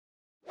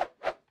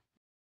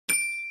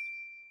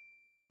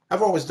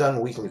I've always done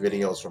weekly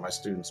videos for my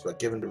students, but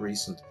given the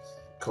recent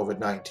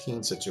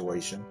COVID-19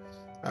 situation,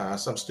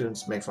 some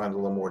students may find it a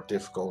little more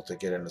difficult to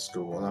get into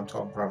school, and I'm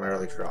talking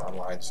primarily for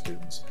online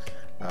students.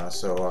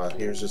 So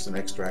here's just an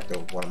extract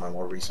of one of my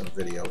more recent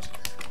videos.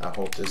 I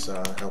hope this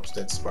helps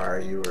to inspire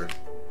you or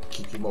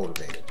keep you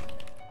motivated.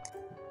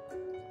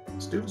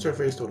 Students are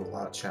faced with a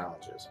lot of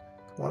challenges.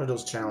 One of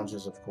those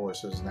challenges, of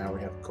course, is now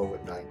we have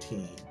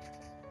COVID-19,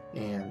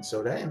 and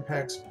so that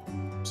impacts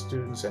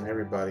students and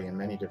everybody in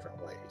many different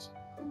ways.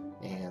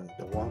 And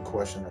the one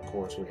question, of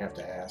course, we have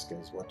to ask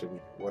is what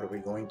are we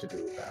going to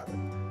do about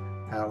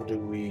it? How do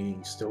we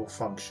still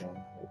function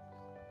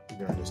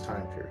during this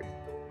time period?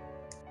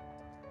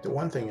 The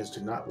one thing is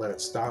to not let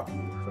it stop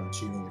you from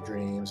achieving your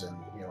dreams and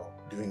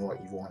doing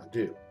what you want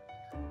to do.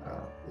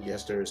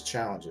 Yes, there's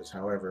challenges.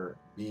 However,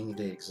 being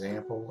the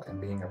example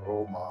and being a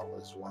role model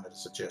is one of the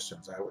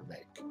suggestions I would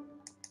make.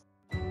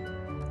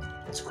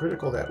 It's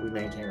critical that we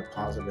maintain a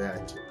positive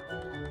attitude.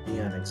 Being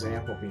an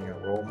example, being a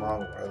role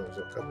model where others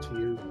look up to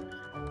you,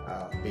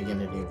 being in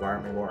the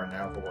environment we are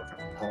now for working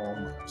from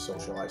home,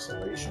 social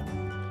isolation,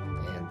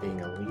 and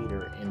being a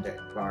leader in that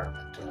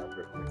environment.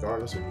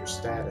 Regardless of your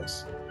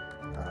status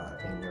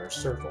in your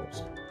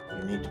circles,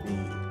 you need to be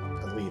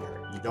a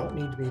leader. You don't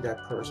need to be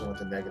that person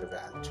with a negative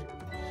attitude,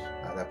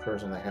 that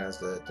person that has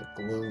the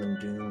gloom and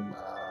doom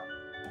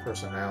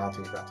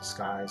personality about the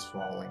skies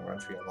falling, run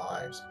for your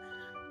lives.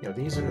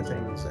 These are the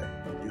things that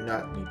you do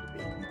not need to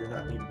be. You do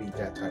not need to be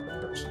that type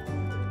of person.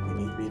 You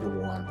need to be the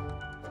one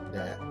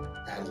that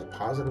has a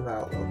positive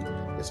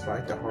outlook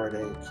despite the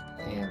heartache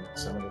and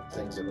some of the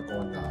things that are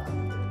going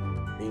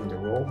on. Being the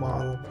role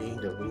model, being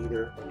the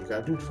leader, you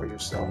got to do it for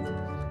yourself.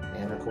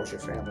 And of course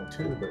your family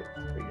too,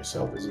 but for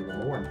yourself is even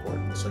more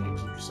important, so you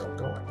keep yourself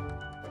going.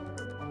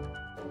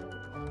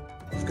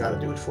 You've got to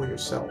do it for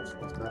yourself,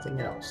 if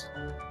nothing else.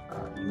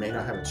 You may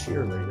not have a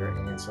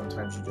cheerleader, and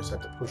sometimes you just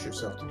have to push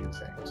yourself to do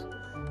things.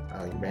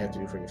 You may have to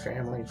do it for your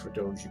family, for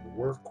those you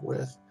work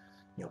with.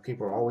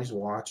 People are always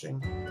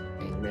watching,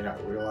 and you may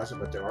not realize it,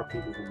 but there are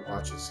people who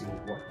watch and see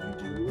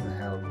what you do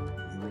and how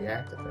you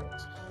react to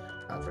things.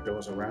 For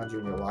those around you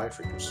in your life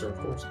or your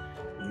circles,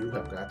 you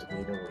have got to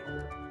be the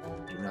leader.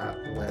 Do not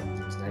let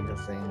these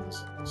negative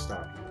things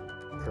stop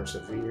you.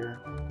 Persevere,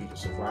 be the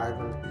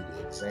survivor, be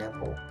the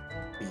example,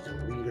 be the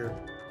leader.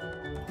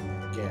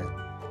 Again,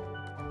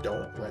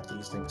 don't let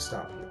these things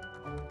stop you.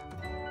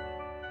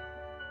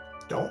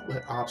 Don't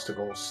let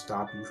obstacles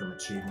stop you from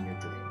achieving your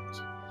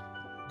dreams.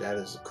 That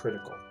is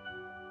critical.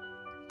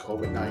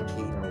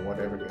 COVID-19 or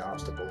whatever the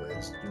obstacle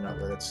is, do not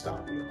let it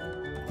stop you.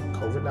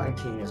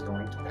 COVID-19 is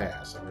going to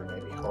pass, and there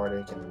may be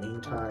heartache in the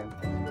meantime,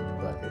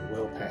 but it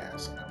will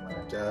pass. And when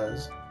it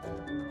does,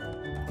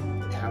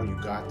 how you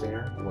got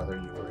there, whether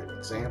you were an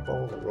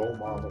example, the role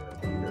model,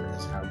 or leader,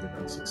 is how you're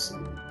going to succeed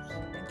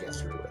and get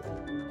through it.